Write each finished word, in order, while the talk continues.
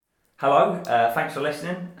Hello, thanks for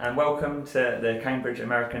listening and welcome to the Cambridge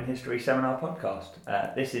American History Seminar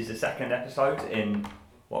podcast. This is the second episode in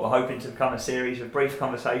what we're hoping to become a series of brief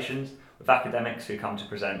conversations with academics who come to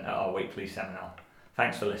present at our weekly seminar.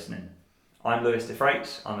 Thanks for listening. I'm Lewis de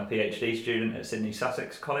Freites, I'm a PhD student at Sydney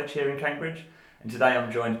Sussex College here in Cambridge, and today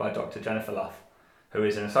I'm joined by Dr. Jennifer Luff, who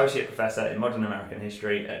is an Associate Professor in Modern American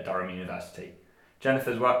History at Durham University.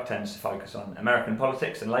 Jennifer's work tends to focus on American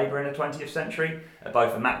politics and labour in the 20th century at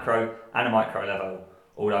both a macro and a micro level,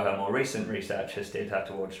 although her more recent research has steered her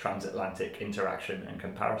towards transatlantic interaction and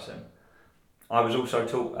comparison. I was also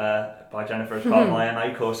taught by Jennifer as part of my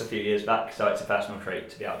MA course a few years back, so it's a personal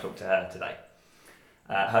treat to be able to talk to her today.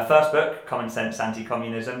 Her first book, Common Sense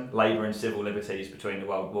Anti-Communism, Labour and Civil Liberties Between the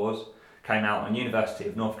World Wars, came out on University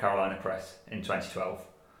of North Carolina Press in 2012.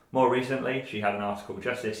 More recently, she had an article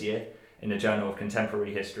just this year in the Journal of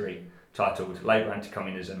Contemporary History titled Labour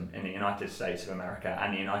Anti-Communism in the United States of America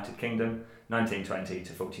and the United Kingdom, 1920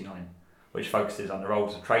 to 49, which focuses on the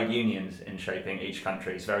roles of trade unions in shaping each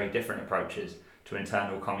country's very different approaches to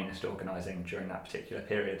internal communist organising during that particular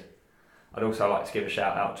period. I'd also like to give a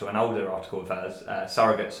shout out to an older article of hers,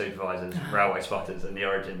 Surrogate Supervisors, Railway Spotters and the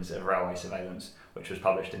Origins of Railway Surveillance, which was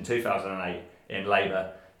published in 2008 in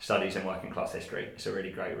Labour, Studies in Working Class History. It's a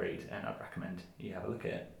really great read and I'd recommend you have a look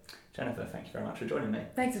at it. Jennifer, thank you very much for joining me.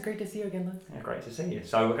 Thanks, it's great to see you again, Liz. Yeah, great to see you.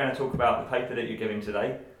 So we're going to talk about the paper that you're giving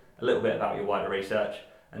today, a little bit about your wider research,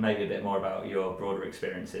 and maybe a bit more about your broader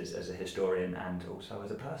experiences as a historian and also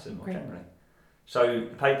as a person more generally. So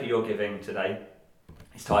the paper you're giving today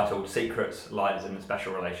is titled Secrets, Lies and the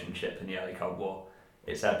Special Relationship in the Early Cold War.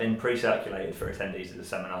 It's been pre-circulated for attendees of the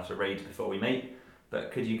seminar to read before we meet,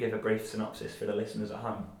 but could you give a brief synopsis for the listeners at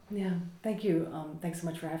home? Yeah, thank you. Thanks so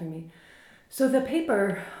much for having me. So the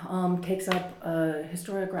paper takes up a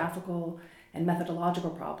historiographical and methodological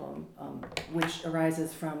problem which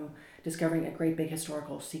arises from discovering a great big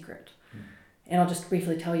historical secret. And I'll just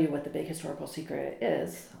briefly tell you what the big historical secret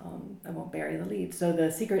is. I won't bury the lead. So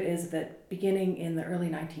the secret is that beginning in the early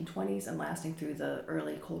 1920s and lasting through the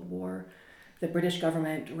early Cold War, the British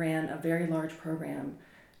government ran a very large program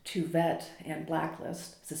to vet and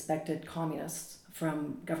blacklist suspected communists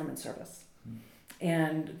from government service.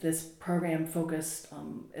 And this program focused,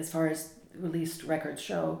 as far as released records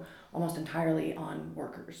show, almost entirely on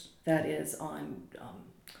workers. That is, on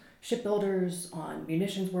shipbuilders, on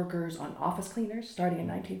munitions workers, on office cleaners, starting in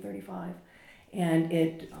 1935. And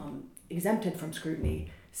it exempted from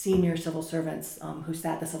scrutiny senior civil servants who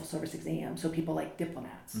sat the civil service exam, so people like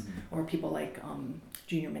diplomats or people like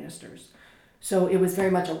junior ministers. So it was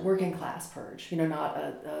very much a working class purge, not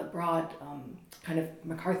a broad kind of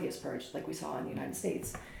McCarthyist purge like we saw in the United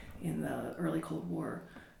States in the early Cold War.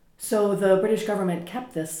 So the British government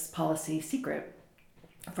kept this policy secret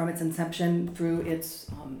from its inception through its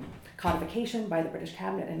codification by the British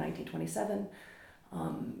cabinet in 1927.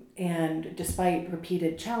 And despite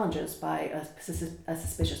repeated challenges by a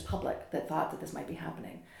suspicious public that thought that this might be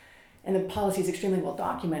happening. And the policy is extremely well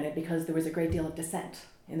documented because there was a great deal of dissent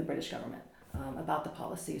in the British government about the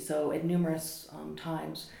policy. So at numerous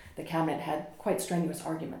times, the cabinet had quite strenuous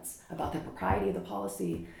arguments about the propriety of the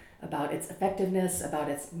policy, about its effectiveness, about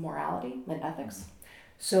its morality and ethics.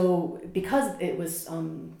 So because it was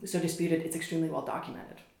so disputed, it's extremely well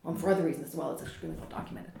documented. For other reasons as well, it's extremely well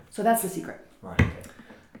documented. So that's the secret. Right.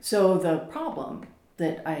 So the problem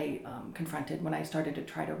that I confronted when I started to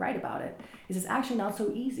try to write about it is it's actually not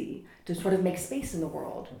so easy to sort of make space in the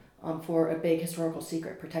world for a big historical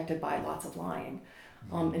secret protected by lots of lying,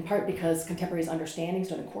 in part because contemporaries' understandings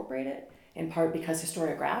don't incorporate it, in part because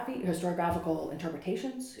historiographical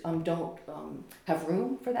interpretations don't have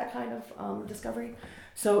room for that kind of discovery.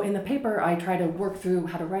 So in the paper, I try to work through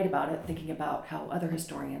how to write about it, thinking about how other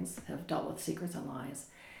historians have dealt with secrets and lies.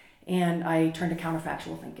 And I turn to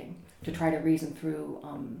counterfactual thinking to try to reason through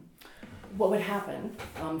what would happen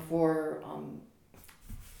for,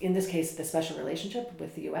 in this case, the special relationship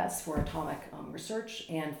with the US for atomic research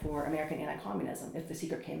and for American anti-communism if the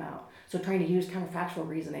secret came out. So trying to use counterfactual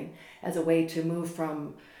reasoning as a way to move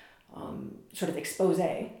from sort of expose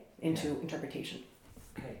into interpretation.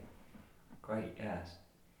 Okay, great, yes.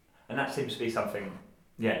 And that seems to be something,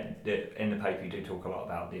 in the paper you do talk a lot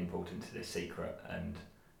about the importance of this secret and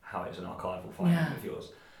how it's an archival finding of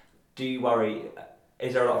yours. Do you worry,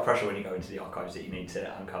 is there a lot of pressure when you go into the archives that you need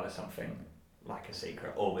to uncover something like a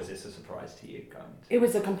secret, or was this a surprise to you going into It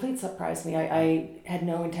was a complete surprise to me. I had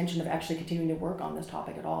no intention of actually continuing to work on this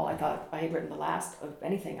topic at all. I thought I had written the last of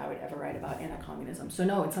anything I would ever write about anti-communism. So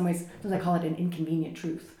no, in some ways, sometimes I call it an inconvenient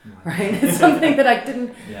truth, right? It's something that I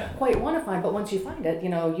didn't quite want to find, but once you find it, you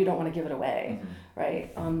don't want to give it away,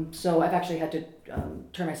 right? So I've actually had to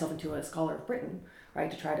turn myself into a scholar of Britain,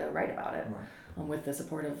 right, to try to write about it, with the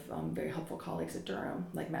support of very helpful colleagues at Durham,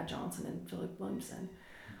 like Matt Johnson and Philip Williamson.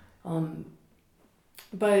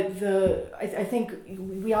 But I think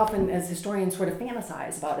we often, as historians, sort of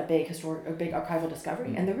fantasize about a big archival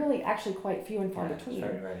discovery, and they're really actually quite few and far between. It's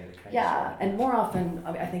very rarely the case. Yeah, and more often,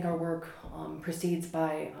 I think our work proceeds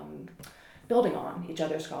by building on each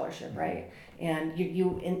other's scholarship, right? And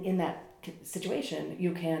you in that situation,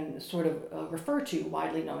 you can sort of refer to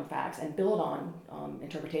widely known facts and build on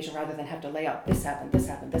interpretation rather than have to lay out this happened, this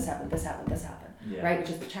happened, this happened, this happened, this happened, right? Which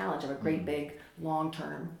is the challenge of a great big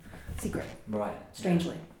long-term secret. Right.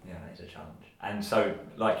 Strangely. Yeah, that is a challenge. And so,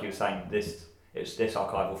 like you were saying, it's this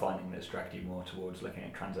archival finding that's dragged you more towards looking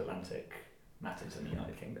at transatlantic matters in the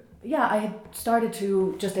United Kingdom. Yeah, I had started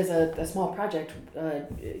to, just as a small project,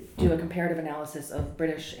 do a comparative analysis of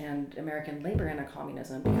British and American labor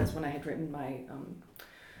anti-communism, because when I had written my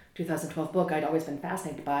 2012 book, I'd always been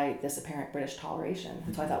fascinated by this apparent British toleration.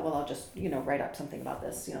 And so I thought, well, I'll just, write up something about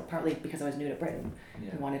this, partly because I was new to Britain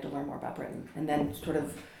and wanted to learn more about Britain. And then sort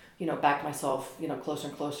of, backed myself, closer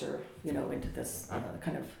and closer, into this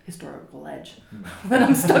kind of historical edge that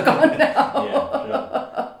I'm stuck on now. Yeah,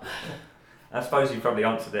 sure. I suppose you've probably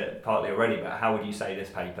answered it partly already, but how would you say this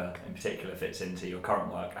paper in particular fits into your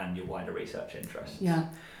current work and your wider research interests? Yeah.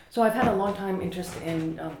 So I've had a long time interest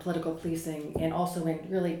in political policing and also in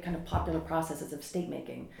really kind of popular processes of state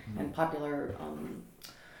making and popular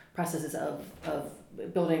processes of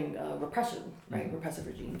building repressive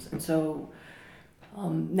regimes. And so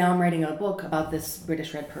now I'm writing a book about this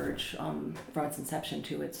British Red Purge from its inception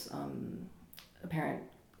to its apparent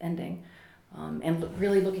ending. And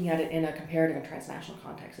really looking at it in a comparative and transnational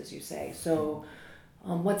context, as you say. So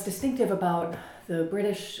what's distinctive about the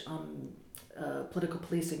British political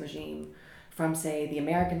policing regime from, say, the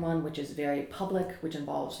American one, which is very public, which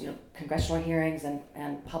involves congressional hearings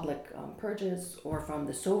and public purges, or from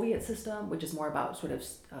the Soviet system, which is more about sort of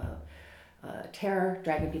terror,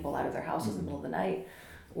 dragging people out of their houses in the middle of the night,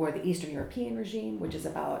 or the Eastern European regime, which is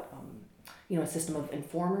about a system of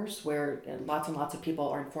informers where lots and lots of people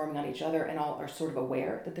are informing on each other and all are sort of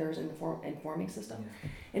aware that there's an informing system.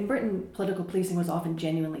 In Britain, political policing was often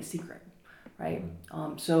genuinely secret, right?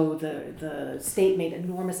 So the state made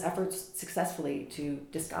enormous efforts successfully to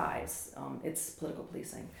disguise its political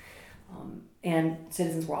policing. And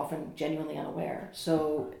citizens were often genuinely unaware.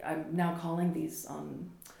 So I'm now calling these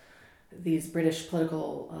British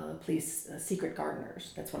political police secret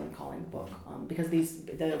gardeners. That's what I'm calling the book, because the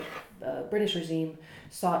British regime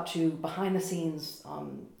sought to, behind the scenes,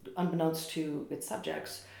 unbeknownst to its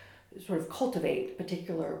subjects, sort of cultivate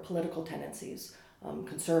particular political tendencies,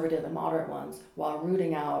 conservative and moderate ones, while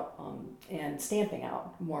rooting out and stamping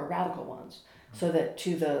out more radical ones. So that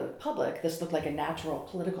to the public, this looked like a natural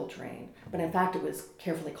political terrain, but in fact it was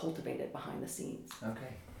carefully cultivated behind the scenes.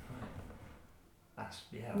 Okay. That's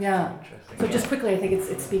interesting. So just quickly, I think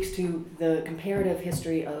it speaks to the comparative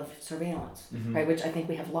history of surveillance, right? Which I think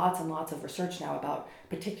we have lots and lots of research now about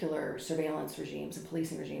particular surveillance regimes and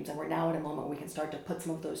policing regimes, and we're now at a moment where we can start to put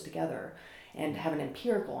some of those together and have an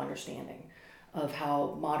empirical understanding of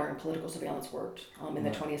how modern political surveillance worked in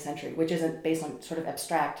the 20th century, which isn't based on sort of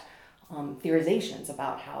abstract theorizations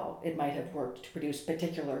about how it might have worked to produce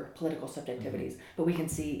particular political subjectivities, but we can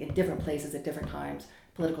see in different places at different times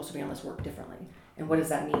political surveillance work differently. And what does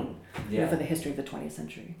that mean for the history of the 20th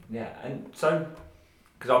century? Yeah, and so,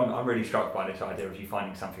 because I'm really struck by this idea of you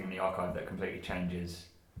finding something in the archive that completely changes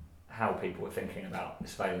how people were thinking about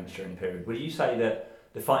surveillance during the period. Would you say that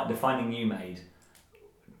the finding you made,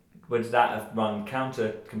 would that have run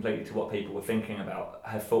counter completely to what people were thinking about,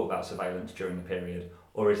 have thought about surveillance during the period,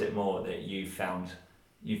 or is it more that you've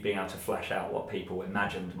been able to flesh out what people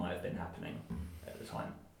imagined might have been happening at the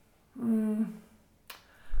time?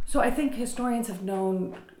 So I think historians have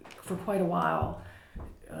known for quite a while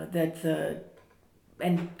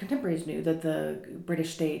and contemporaries knew that the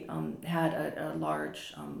British state had a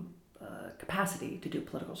large capacity to do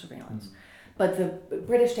political surveillance. But the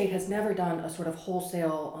British state has never done a sort of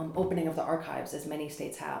wholesale opening of the archives as many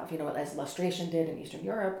states have, as Lustration did in Eastern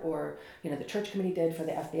Europe, or, the Church Committee did for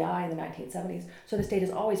the FBI in the 1970s. So the state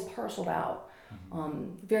has always parceled out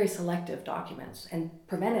very selective documents and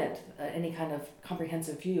prevented any kind of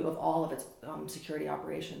comprehensive view of all of its security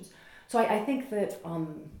operations. So I think that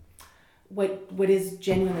what is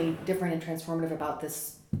genuinely different and transformative about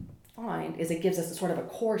this find is it gives us a sort of a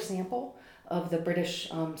core sample of the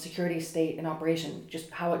British security state in operation, just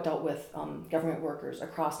how it dealt with government workers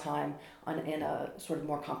across time in a sort of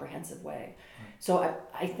more comprehensive way. So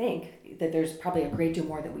I think that there's probably a great deal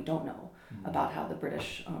more that we don't know about how the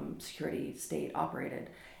British security state operated.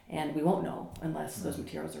 And we won't know unless those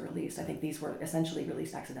materials are released. I think these were essentially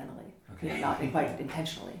released accidentally, not quite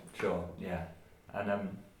intentionally. Sure, yeah.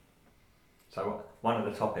 And so one of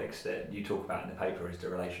the topics that you talk about in the paper is the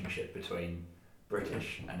relationship between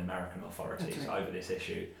British and American authorities over this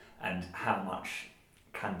issue, and how much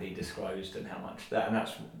can be disclosed and how much that, and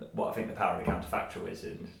that's what I think the power of the counterfactual is,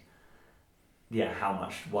 and how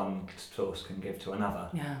much one source can give to another.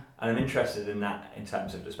 Yeah. And I'm interested in that in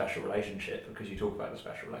terms of the special relationship, because you talk about the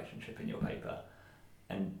special relationship in your paper,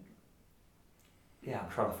 and I'm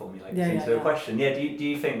trying to formulate this into a question. Do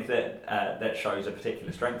you think that that shows a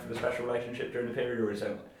particular strength of the special relationship during the period, or is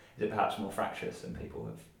it perhaps more fractious than people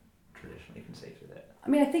have traditionally conceived of it? I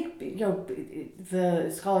mean, I think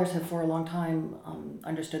the scholars have for a long time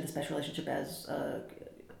understood the special relationship as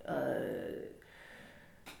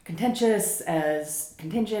contentious, as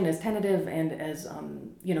contingent, as tentative, and as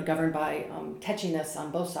governed by tetchiness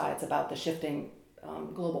on both sides about the shifting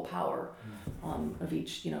global power of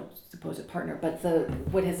each supposed partner. But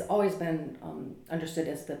what has always been understood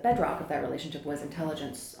as the bedrock of that relationship was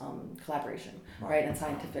intelligence collaboration, right, and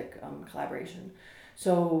scientific collaboration.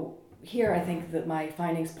 So here, I think that my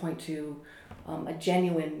findings point to a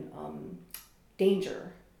genuine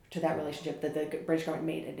danger to that relationship that the British government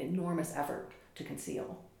made an enormous effort to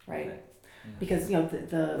conceal, right? Okay. Yeah. Because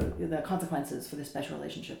the consequences for this special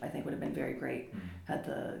relationship, I think, would have been very great had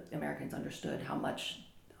the Americans understood how much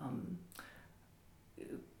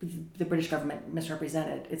the British government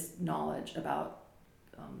misrepresented its knowledge about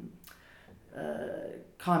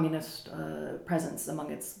communist presence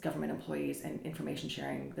among its government employees and information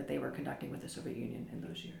sharing that they were conducting with the Soviet Union in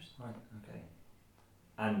those years. Right. Okay.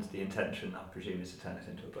 And the intention, I presume, is to turn it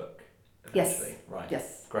into a book eventually. Yes. Right.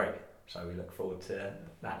 Yes. Great. So we look forward to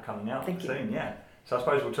that coming out soon. Yeah. So I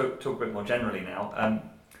suppose we'll talk a bit more generally now.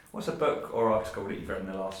 What's a book or article that you've read in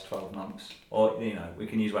the last 12 months? Or, we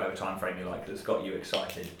can use whatever time frame you like that's got you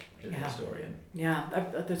excited as a historian. Yeah,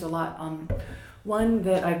 there's a lot. One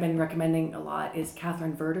that I've been recommending a lot is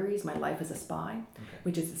Catherine Verdery's My Life as a Spy,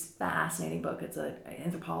 which is this fascinating book. It's an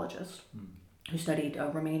anthropologist who studied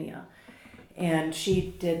Romania. And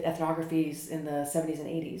she did ethnographies in the 70s and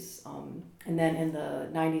 80s. And then in the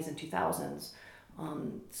 90s and 2000s,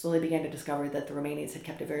 slowly began to discover that the Romanians had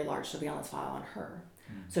kept a very large surveillance file on her.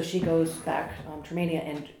 So she goes back to Romania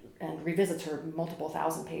and revisits her multiple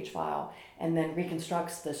 1,000-page file, and then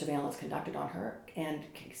reconstructs the surveillance conducted on her and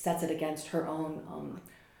sets it against her own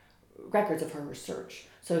records of her research.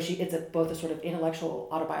 So it's both a sort of intellectual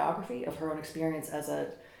autobiography of her own experience as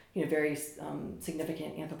a very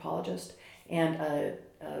significant anthropologist, and a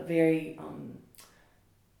very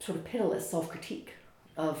sort of pitiless self-critique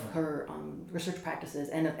of her research practices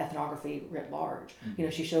and of ethnography writ large.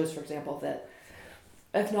 She shows, for example, that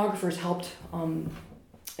ethnographers helped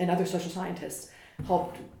and other social scientists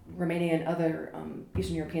helped Romania and other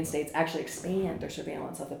Eastern European states actually expand their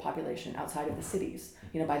surveillance of the population outside of the cities,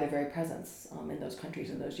 by their very presence in those countries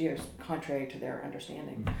in those years, contrary to their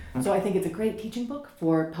understanding. So I think it's a great teaching book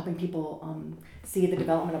for helping people see the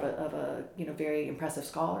development of a very impressive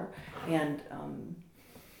scholar, and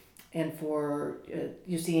for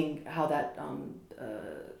you seeing how that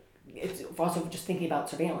it's also just thinking about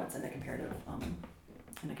surveillance in a comparative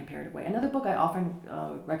way. Another book I often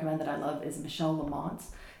recommend that I love is Michelle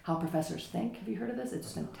Lamont's How Professors Think. Have you heard of this?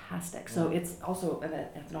 It's fantastic. So it's also an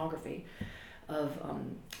ethnography of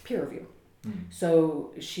peer review.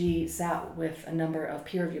 So she sat with a number of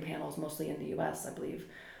peer review panels, mostly in the US, I believe,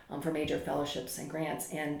 for major fellowships and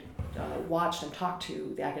grants, and watched and talked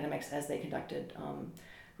to the academics as they conducted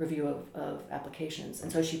review of applications.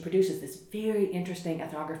 And so she produces this very interesting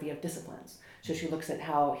ethnography of disciplines. So she looks at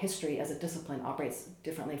how history as a discipline operates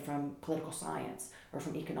differently from political science or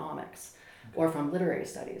from economics or from literary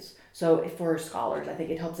studies. So for scholars, I think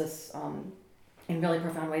it helps us in really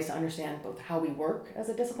profound ways to understand both how we work as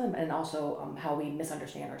a discipline and also how we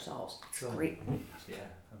misunderstand ourselves. It's great. Yeah,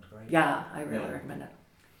 sounds great. Yeah, I really recommend it.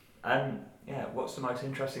 What's the most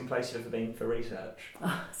interesting place you've ever been for research?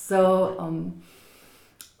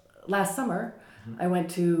 Last summer, I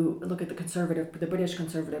went to look at the British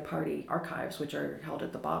Conservative Party archives, which are held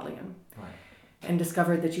at the Bodleian, and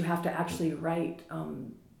discovered that you have to actually write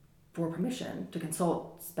for permission to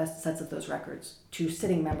consult sets of those records to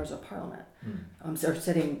sitting members of Parliament, or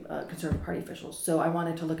sitting Conservative Party officials. So I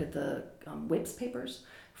wanted to look at the Whip's papers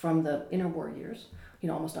from the interwar years,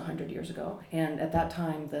 almost 100 years ago. And at that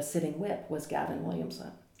time, the sitting whip was Gavin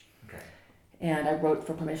Williamson. Okay. And I wrote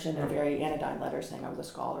for permission a very anodyne letter saying I was a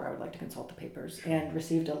scholar, I would like to consult the papers, and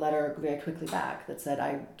received a letter very quickly back that said,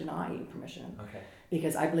 I deny you permission. Okay.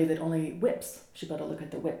 Because I believe that only whips should be able to look at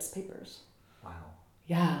the whips papers. Wow.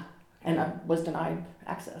 Yeah. And I was denied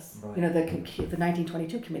access. Right. The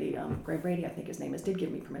 1922 committee, Gray Brady, I think his name is, did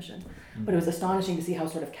give me permission. But it was astonishing to see how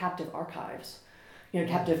sort of captive archives,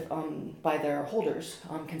 captive by their holders,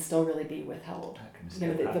 can still really be withheld.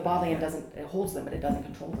 The Bodleian it holds them, but it doesn't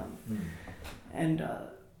control them. And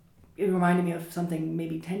it reminded me of something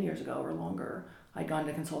maybe 10 years ago or longer. I'd gone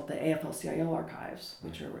to consult the AFL-CIO archives,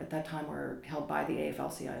 which at that time were held by the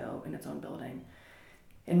AFL-CIO in its own building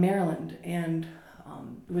in Maryland, and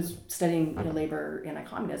was studying labor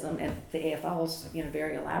anti-communism, and the AFL's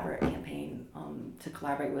very elaborate campaign to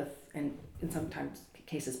collaborate with and in sometimes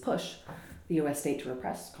cases push the U.S. state to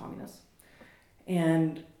repress communists.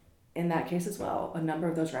 And in that case as well, a number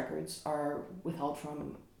of those records are withheld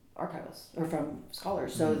from archivists or from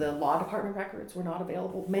scholars. So the law department records were not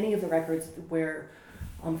available. Many of the records where,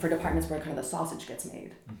 for departments where kind of the sausage gets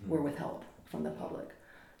made, were withheld from the public.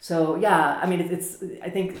 So yeah, I mean, I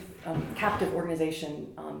think captive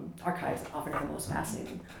organization archives often are the most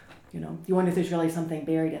fascinating. You wonder if there's really something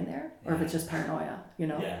buried in there, or if it's just paranoia.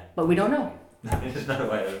 Yeah. But we don't know. There's no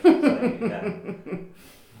way of saying it.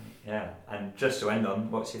 Yeah. And just to end on,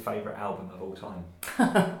 what's your favourite album of all time?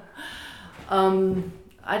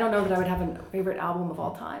 I don't know that I would have a favorite album of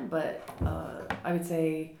all time, but I would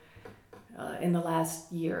say in the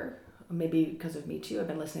last year, maybe because of Me Too, I've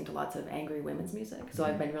been listening to lots of angry women's music. So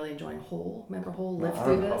I've been really enjoying Hole. Remember Hole? Live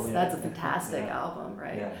Through This? Yeah, that's a fantastic album,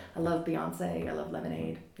 right? Yeah. I love Beyonce. I love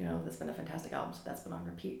Lemonade. That's been a fantastic album. So that's been on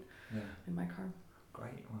repeat in my car.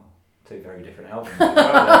 Great. Well, two very different albums as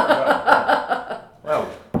well.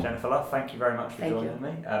 Well, Jennifer Love, thank you very much for joining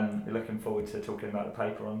me. We're looking forward to talking about the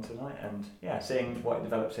paper on tonight and seeing what it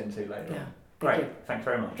develops into later on. Great. Thanks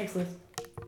very much. Thanks, Liz.